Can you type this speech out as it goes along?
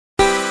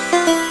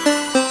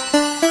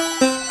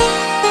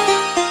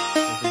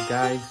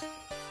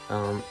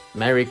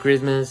Merry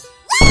Christmas.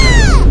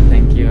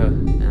 Thank you.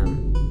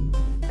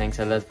 Thanks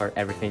a lot for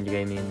everything you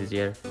gave me in this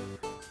year.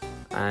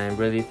 I'm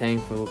really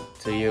thankful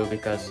to you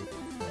because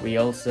we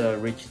also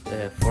reached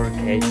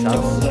 4K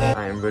subs.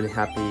 I'm really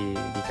happy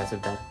because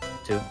of that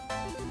too.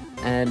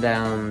 And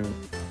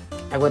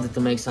I wanted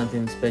to make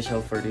something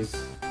special for these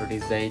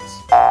dates.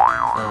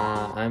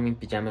 I'm in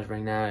pajamas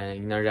right now, and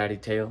ignore that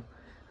detail.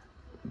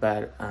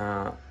 But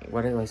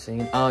what was I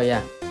saying? Oh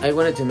yeah, I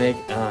wanted to make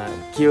a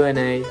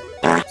Q&A.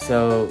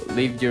 So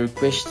leave your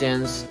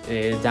questions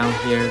down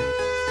here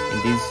in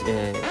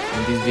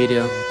this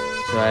video,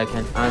 so I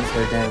can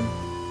answer them.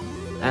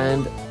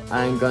 And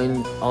I'm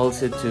going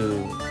also to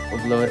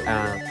upload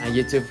a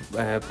YouTube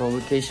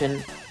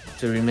publication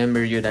to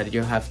remember you that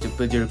you have to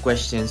put your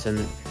questions in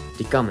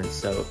the comments.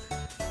 So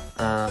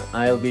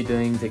I'll be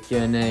doing the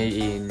Q&A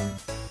in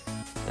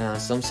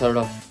some sort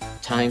of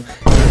time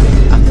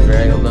after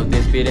I upload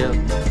this video.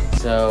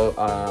 So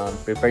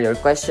prepare your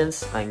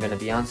questions. I'm gonna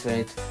be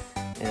answering it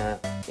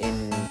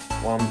in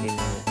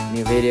a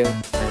new video.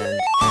 And